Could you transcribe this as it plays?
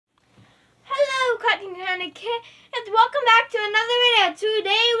cutting kind of kid, and welcome back to another video.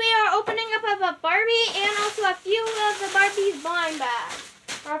 Today we are opening up a Barbie and also a few of the Barbie's blind bags.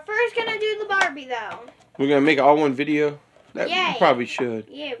 We're first gonna do the Barbie though. We're gonna make all one video. That yeah, we probably should.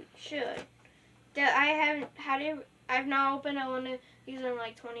 Yeah, we should. I've not opened one of these in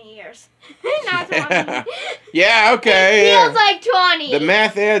like 20 years. Not 20. Yeah, okay. It feels like 20. The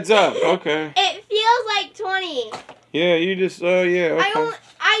math adds up. Okay. It feels like 20. Yeah, you just. Oh yeah. Okay.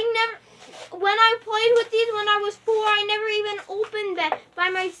 I never. When I played with these when I was 4, I never even opened them by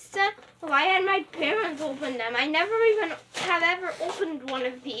myself. Well, I had my parents open them. I never even have ever opened one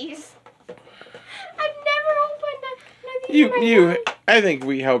of these. I've never opened one of these in my life. I think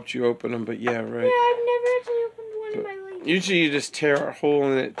we helped you open them, but yeah, right. Yeah, I've never actually opened one in my life. Usually you just tear a hole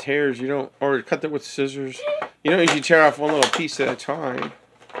and it tears. You don't, or cut it with scissors. You don't usually tear off one little piece at a time.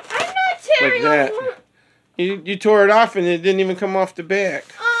 I'm not tearing like that. off one. You tore it off and it didn't even come off the back.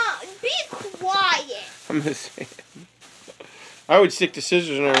 Be quiet. I'm just saying. I would stick the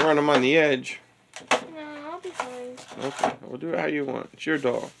scissors and I'd run them on the edge. No, I'll be fine. Okay, we'll do it how you want. It's your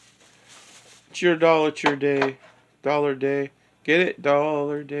doll. It's your doll. It's your day. Dollar day. Get it?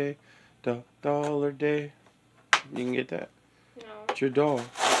 Dollar day. Dollar day. You can get that. No. It's your doll.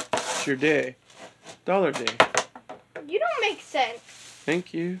 It's your day. Dollar day. You don't make sense.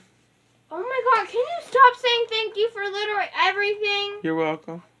 Thank you. Oh my God, can you stop saying thank you for literally everything? You're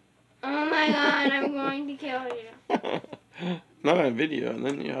welcome. Oh my God, I'm going to kill you. Not on video, and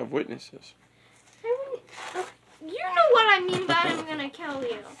then you have witnesses. You know what I mean by I'm going to kill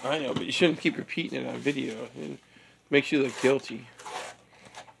you. I know, but you shouldn't keep repeating it on video. It makes you look guilty.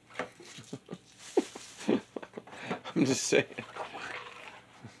 I'm just saying.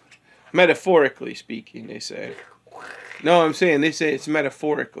 Metaphorically speaking, they say. No, I'm saying they say it's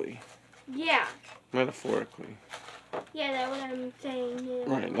metaphorically. Yeah. Metaphorically. Yeah, that's what I'm saying.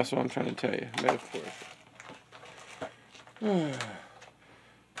 Yeah. Right, that's what I'm trying to tell you. Metaphorically.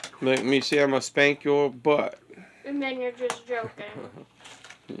 Let me see, I'm going to spank your butt. And then you're just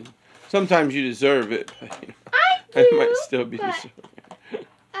joking. Sometimes you deserve it. But, you know, I do. I might still be deserving it.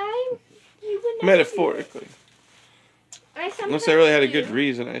 You would Metaphorically. Unless I really had a good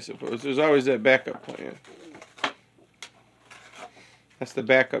reason, I suppose. There's always that backup plan. That's the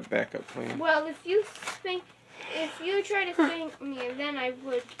backup plan. Well, if you try to spank me, then I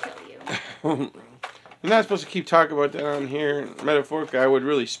would kill you. I'm not supposed to keep talking about that on here. Metaphorically, I would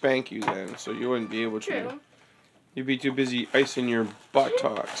really spank you then, so you wouldn't be able to. True. You'd be too busy icing your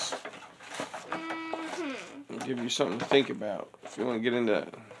buttocks. I'll give you something to think about if you want to get into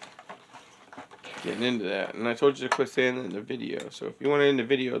getting into that. And I told you to quit saying it in the video, so if you want to end the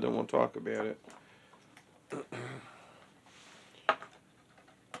video, then we'll talk about it.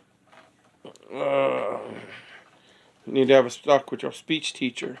 You need to have a talk with your speech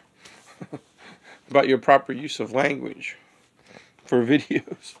teacher about your proper use of language for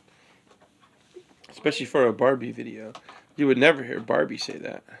videos. Especially for a Barbie video. You would never hear Barbie say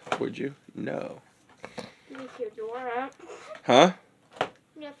that, would you? No. Is your Dora? Huh?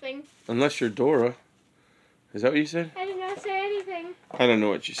 Nothing. Unless you're Dora. Is that what you said? I did not say anything. I don't know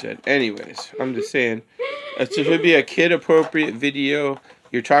what you said. Anyways, I'm just saying. It should be a kid-appropriate video.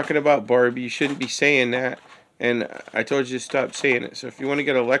 You're talking about Barbie. You shouldn't be saying that. And I told you to stop saying it. So if you want to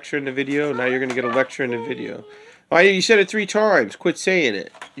get a lecture in the video, now you're going to get a lecture in the video. Why, you said it 3 times. Quit saying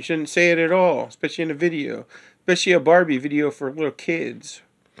it. You shouldn't say it at all, especially in a video. Especially a Barbie video for little kids.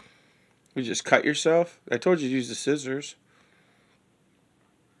 You just cut yourself. I told you to use the scissors.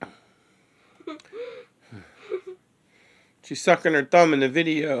 She's sucking her thumb in the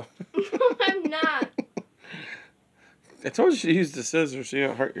video. I'm not. I told you to use the scissors so you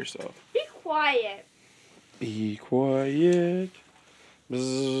don't hurt yourself. Be quiet. Be quiet.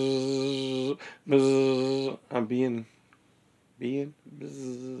 Bzz, bzz. I'm being.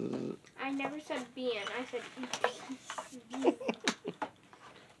 Bzz. I never said being. I said bees.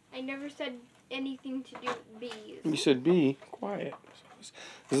 I never said anything to do with bees. You said be quiet.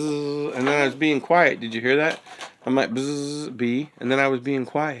 Bzz, and then I was being quiet. Did you hear that? I'm like bzz, be, and then I was being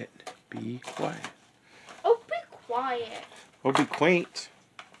quiet. Be quiet. Oh, be quiet. Oh, be quaint.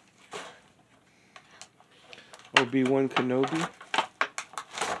 Obi-Wan Kenobi.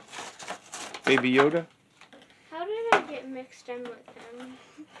 Baby Yoda. How did I get mixed in with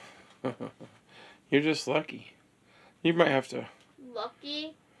him? You're just lucky. You might have to.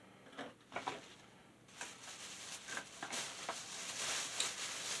 Lucky?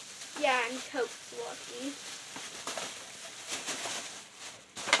 Yeah, I'm totes lucky.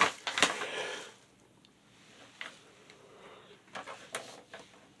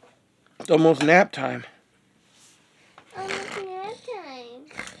 It's almost nap time. Almost nap time.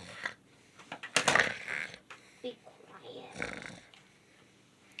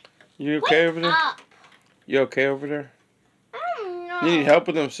 You okay over there? Up. You okay over there? I don't know. You need help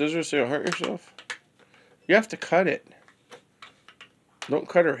with them scissors so you don't hurt yourself? You have to cut it. Don't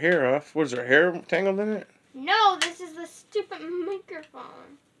cut her hair off. Was her hair tangled in it? No, this is the stupid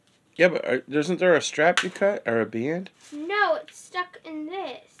microphone. Yeah, but isn't there a strap you cut or a band? No, it's stuck in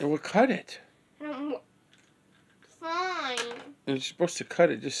this. Well, cut it. I don't. Fine. You're supposed to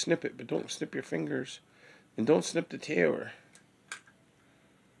cut it. Just snip it, but don't snip your fingers. And don't snip the tail.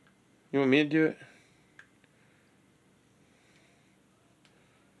 You want me to do it?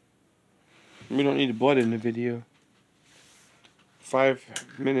 We don't need the blood in the video.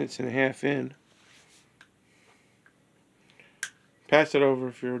 5 minutes and a half in. Pass it over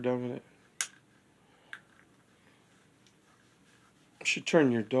if you're done with it. You should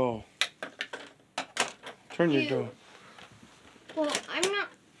turn your doll. Turn your doll. Well, I'm not.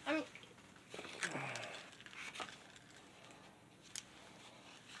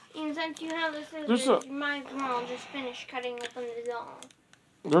 And since you have the scissors, you might as well just finish cutting open the doll.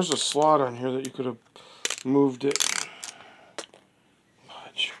 There's a slot on here that you could have moved it.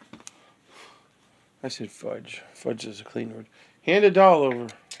 Fudge. I said fudge. Fudge is a clean word. Hand the doll over.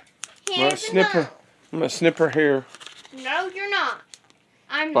 I'm gonna snip her hair. No, you're not.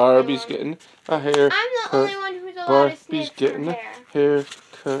 I'm Barbie's getting a hair. I'm the only one who's allowed to sniff her hair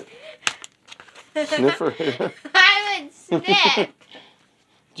cut. Sniff her hair. I would sniff.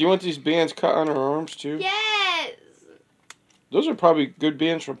 Do you want these bands cut on her arms too? Yes. Those are probably good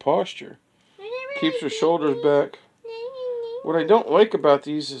bands for posture. Keeps her shoulders back. What I don't like about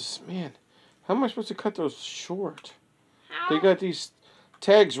these is, man, how am I supposed to cut those short? They got these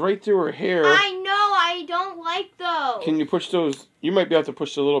tags right through her hair. I know, I don't like those. Can you push those? You might be able to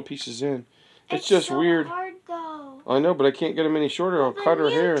push the little pieces in. It's just so weird. Hard, though. I know, but I can't get them any shorter. I'll cut her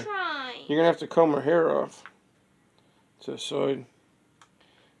hair. Try. You're going to have to comb her hair off to the side.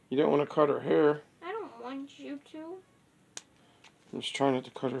 You don't want to cut her hair. I don't want you to. I'm just trying not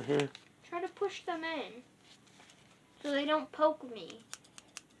to cut her hair. Try to push them in so they don't poke me.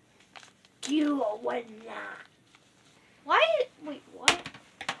 You would not. Why? Wait, what?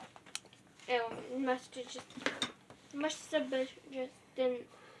 It must have just been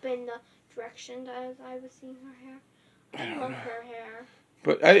the direction as I was seeing her hair. I love her hair.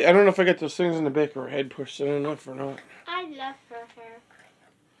 But I don't know if I got those things in the back of her head pushed in enough or not. I love her hair.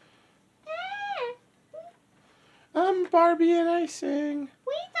 I'm Barbie and I sing.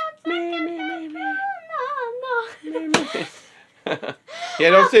 We don't Me. No. Yeah,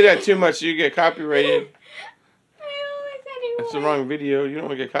 don't say that too much. You get copyrighted. I always said it That's the wrong video. You don't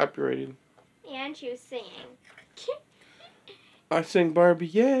want to get copyrighted. And she was singing. I sing Barbie,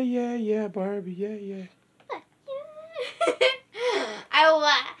 yeah, Barbie, yeah.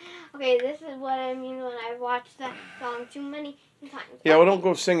 Okay, this is what I mean when I watch that song too many times. Yeah, well, don't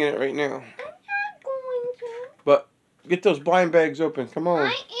go singing it right now. I'm not going to. But get those blind bags open. Come on. I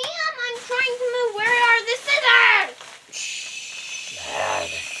am. I'm trying to move. Where are the scissors?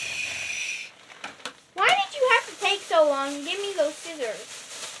 Why did you have to take so long to give me those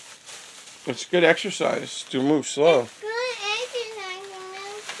scissors? It's good exercise to move slow. It's good exercise to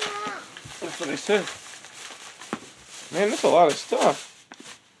move slow. That's what I said. Man, that's a lot of stuff.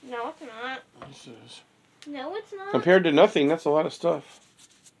 No, it's not. This is. No, it's not. Compared to nothing, that's a lot of stuff.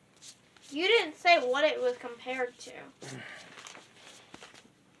 You didn't say what it was compared to.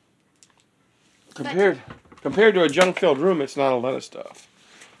 Compared to a junk-filled room, it's not a lot of stuff.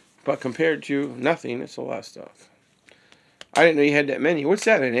 But compared to nothing, it's a lot of stuff. I didn't know you had that many. What's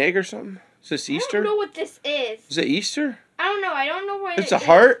that, an egg or something? Is this Easter? I don't know what this is. Is it Easter? I don't know. I don't know what it is. It's a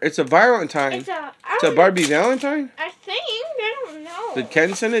heart? It's a Valentine. It's a Barbie Valentine? I think. I don't know. Did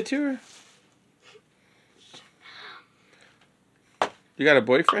Ken send it to her? You got a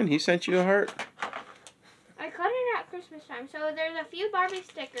boyfriend? He sent you a heart? I cut it at Christmas time. So there's a few Barbie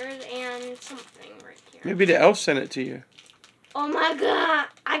stickers and something right here. Maybe the elf sent it to you. Oh my god.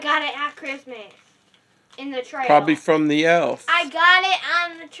 I got it at Christmas. In the trail. Probably from the elf. I got it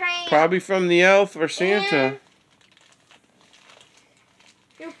on the train. Probably from the elf or Santa. And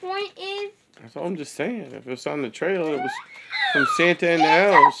your point is? That's all I'm just saying. If it's on the trail, it was from Santa and the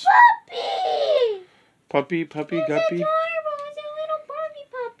It's elves. a puppy. Puppy, It's guppy. adorable. It's a little Barbie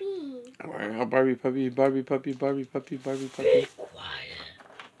puppy. Wow, Barbie puppy, Barbie puppy, Barbie puppy, Barbie puppy. Quiet.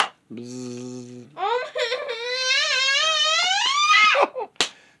 Bzzz. Oh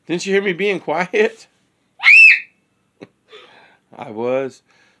Didn't you hear me being quiet? I was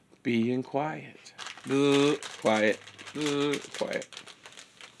being quiet. Quiet. Quiet.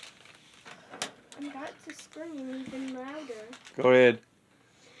 I'm about to scream even louder. Go ahead.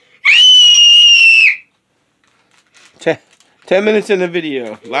 10 minutes in the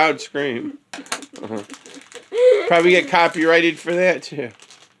video. Loud scream. Probably get copyrighted for that too.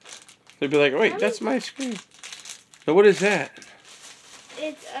 They'd be like, wait, that's my screen. So what is that?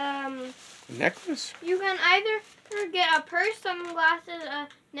 It's A necklace? You can either get a purse, sunglasses, a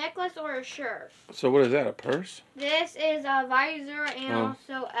necklace, or a shirt. So what is that? A purse? This is a visor and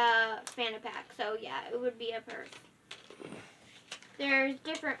also a fanny pack. So yeah, it would be a purse. There's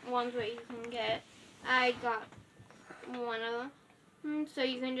different ones that you can get. I got one of them. So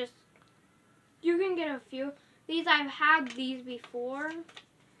you can get a few. These, I've had these before.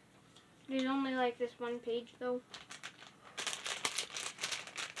 There's only like this one page though.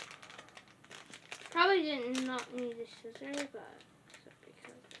 Probably did not need the scissors, but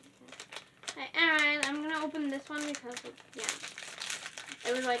anyway, I'm gonna open this one because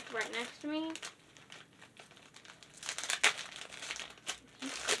it was like right next to me.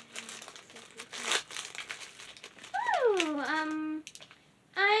 Oh,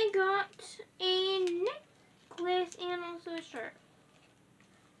 I got a necklace and also a shirt.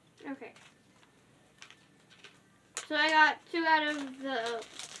 Okay. So I got 2 out of the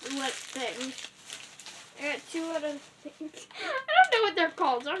things. I got 2 out of things. I don't know what they're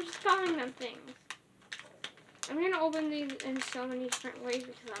called, so I'm just calling them things. I'm going to open these in so many different ways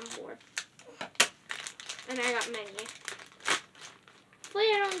because I'm bored. And I got many. Hopefully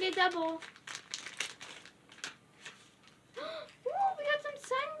I don't get double. Ooh, we got some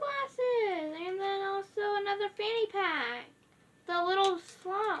sunglasses. And then also another fanny pack. The little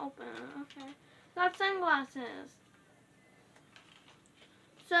slot open. Okay. Got sunglasses.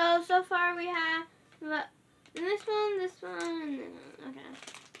 So far we have this one, and then, okay.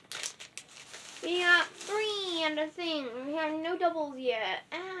 We got 3 and a thing. We have no doubles yet.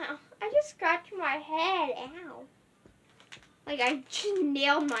 Ow. I just scratched my head. Ow. Like I just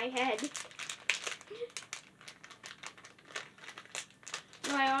nailed my head.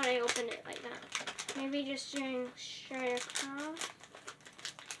 Why would I open it like that? Maybe just doing straight across.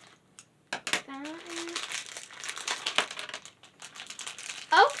 That.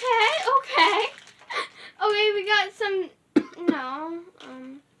 Okay. Okay, we got some,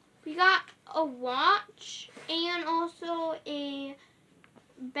 we got a watch and also a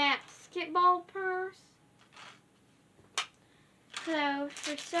basketball purse. So,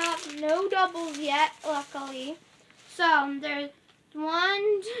 for some, no doubles yet, luckily. So, there's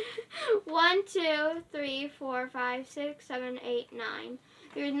 1, 2, 3, 4, 5, 6, 7, 8, 9.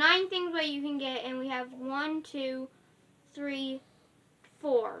 There's 9 things that you can get, and we have 1, 2, 3,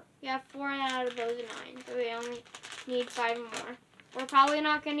 4. We have 4 out of those 9, so we only need 5 more. We're probably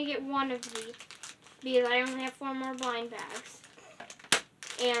not going to get one of these because I only have 4 more blind bags.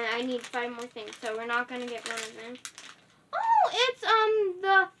 And I need 5 more things, so we're not going to get one of them. Oh,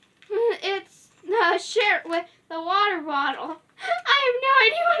 it's the shirt with the water bottle. I have no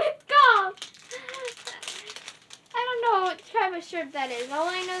idea what it's called. I don't know what type of shirt that is. All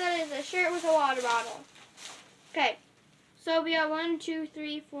I know that is a shirt with a water bottle. Okay. So we got 1, 2,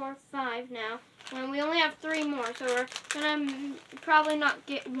 3, 4, 5 now. And we only have 3 more, so we're gonna probably not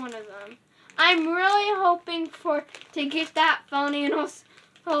get one of them. I'm really hoping to get that phone and also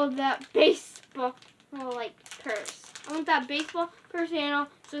that baseball purse. I want that baseball purse and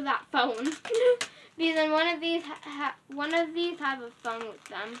also that phone. Because then one of these have a phone with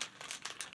them.